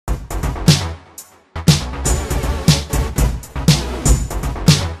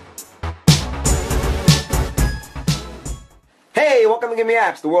welcome to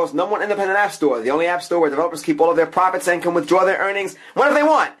GiveMeApps, the world's #1 independent app store, the only app store where developers keep all of their profits and can withdraw their earnings whenever they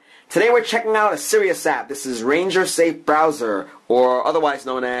want. Today we're checking out a serious app. This is Ranger Safe Browser, or otherwise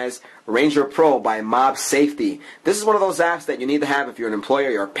known as Ranger Pro by Mob Safety. This is one of those apps that you need to have if you're an employer,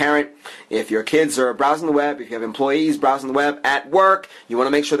 you're a parent, if your kids are browsing the web, if you have employees browsing the web at work, you want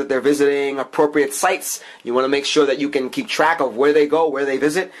to make sure that they're visiting appropriate sites, you want to make sure that you can keep track of where they go, where they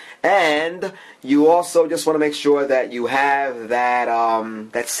visit, and you also just want to make sure that you have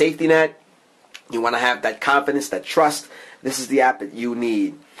that safety net. You want to have that confidence, that trust. This is the app that you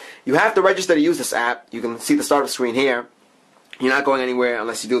need. You have to register to use this app. You can see the startup screen here. You're not going anywhere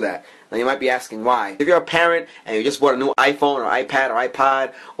unless you do that. Now you might be asking why. If you're a parent and you just bought a new iPhone or iPad or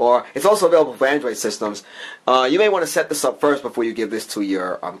iPod, or it's also available for Android systems, you may want to set this up first before you give this to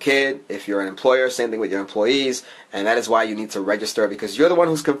your kid. If you're an employer, same thing with your employees, and that is why you need to register, because you're the one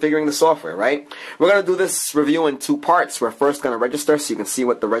who's configuring the software, right? We're going to do this review in two parts. We're first going to register so you can see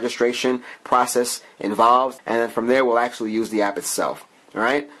what the registration process involves, and then from there we'll actually use the app itself.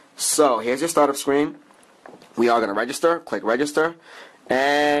 Alright? So here's your startup screen. We are going to register. Click register.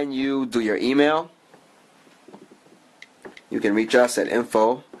 And you do your email. You can reach us at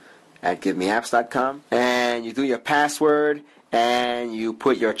info@givemeapps.com. And you do your password. And you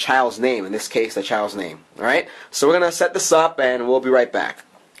put your child's name. In this case, the child's name. Alright? So we're going to set this up and we'll be right back.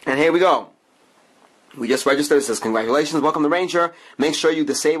 And here we go. We just registered. It says, congratulations, welcome to Ranger. Make sure you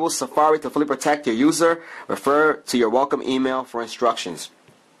disable Safari to fully protect your user. Refer to your welcome email for instructions.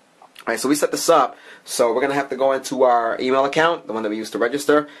 Alright, so we set this up, so we're going to have to go into our email account, the one that we used to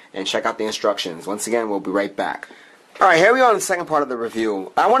register, and check out the instructions. Once again, we'll be right back. Alright, here we are in the second part of the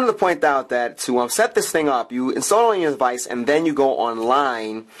review. I wanted to point out that to set this thing up, you install it on your device, and then you go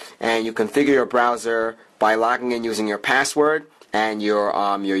online, and you configure your browser by logging in using your password and your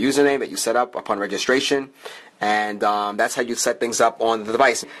username that you set up upon registration. And that's how you set things up on the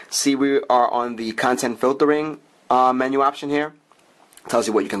device. See, we are on the content filtering menu option here. Tells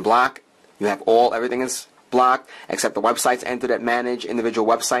you what you can block. You have everything is blocked except the websites entered that manage individual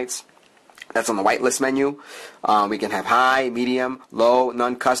websites. That's on the whitelist menu. We can have high, medium, low,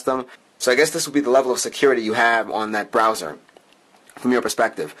 none custom. So I guess this would be the level of security you have on that browser from your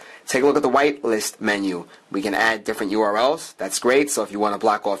perspective. Take a look at the whitelist menu. We can add different URLs. That's great. So if you want to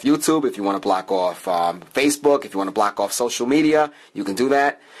block off YouTube, if you want to block off Facebook, if you want to block off social media, you can do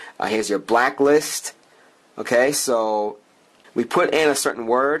that. Here's your blacklist. Okay, so we put in a certain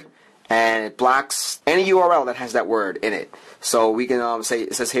word, and it blocks any URL that has that word in it. So we can say,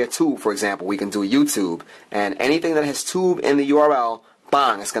 it says here tube, for example. We can do YouTube, and anything that has tube in the URL,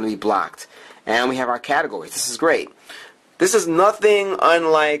 bang, it's going to be blocked. And we have our categories. This is great. This is nothing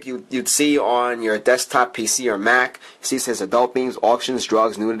unlike you'd see on your desktop PC or Mac. You see it says adult themes, auctions,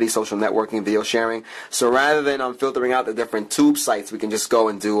 drugs, nudity, social networking, video sharing. So rather than filtering out the different tube sites, we can just go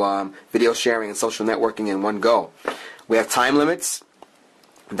and do video sharing and social networking in one go. We have time limits.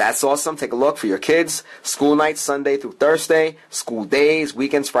 That's awesome. Take a look for your kids. School nights, Sunday through Thursday. School days,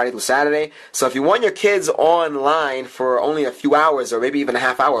 weekends, Friday through Saturday. So if you want your kids online for only a few hours or maybe even a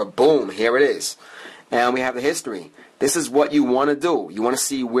half hour, boom, here it is. And we have the history. This is what you want to do. You want to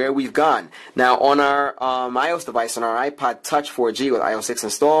see where we've gone. Now, on our iOS device, on our iPod Touch 4G with iOS 6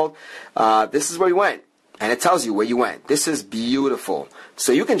 installed, this is where we went. And it tells you where you went. This is beautiful.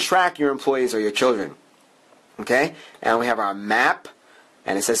 So you can track your employees or your children. Okay? And we have our map.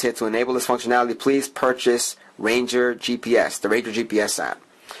 And it says here, to enable this functionality, please purchase Ranger GPS, the Ranger GPS app.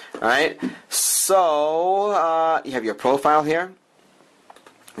 Alright? So, you have your profile here.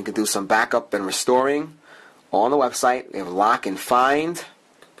 We can do some backup and restoring on the website. We have lock and find.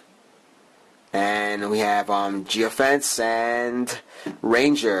 And we have geofence and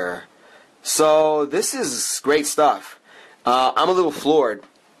Ranger. So, this is great stuff. I'm a little floored.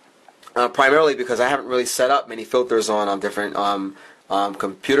 Primarily because I haven't really set up many filters on different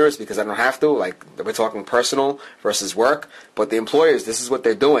computers, because I don't have to. Like, we're talking personal versus work. But the employers, this is what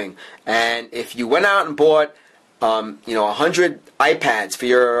they're doing. And if you went out and bought 100 iPads for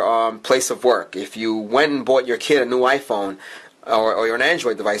your place of work, if you went and bought your kid a new iPhone or an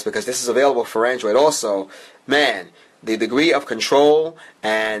Android device, because this is available for Android also, man, the degree of control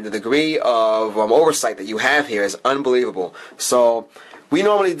and the degree of oversight that you have here is unbelievable. So we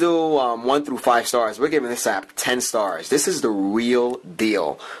normally do 1 through 5 stars. We're giving this app 10 stars. This is the real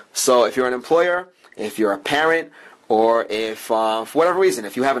deal. So if you're an employer, if you're a parent, or if, for whatever reason,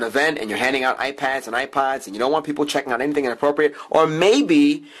 if you have an event and you're handing out iPads and iPods and you don't want people checking out anything inappropriate, or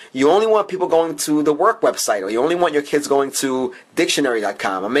maybe you only want people going to the work website, or you only want your kids going to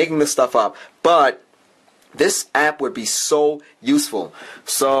dictionary.com. I'm making this stuff up, but this app would be so useful.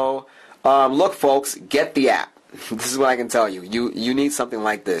 So, look, folks, get the app. This is what I can tell you. You need something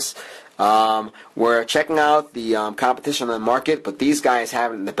like this. We're checking out the competition on the market, but these guys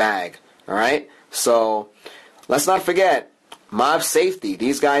have it in the bag. All right. So let's not forget Mob Safety.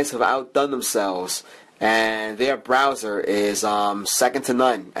 These guys have outdone themselves, and their browser is second to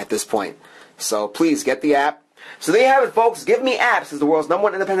none at this point. So please get the app. So there you have it, folks. GiveMeApps is the world's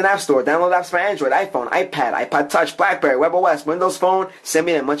 #1 independent app store. Download apps for Android, iPhone, iPad, iPod Touch, BlackBerry, WebOS, Windows Phone,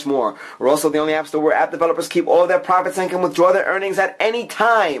 Symbian, and much more. We're also the only app store where app developers keep all of their profits and can withdraw their earnings at any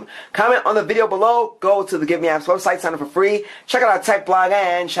time. Comment on the video below. Go to the GiveMeApps website, sign up for free. Check out our tech blog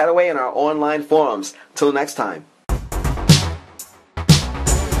and chat away in our online forums. Till next time.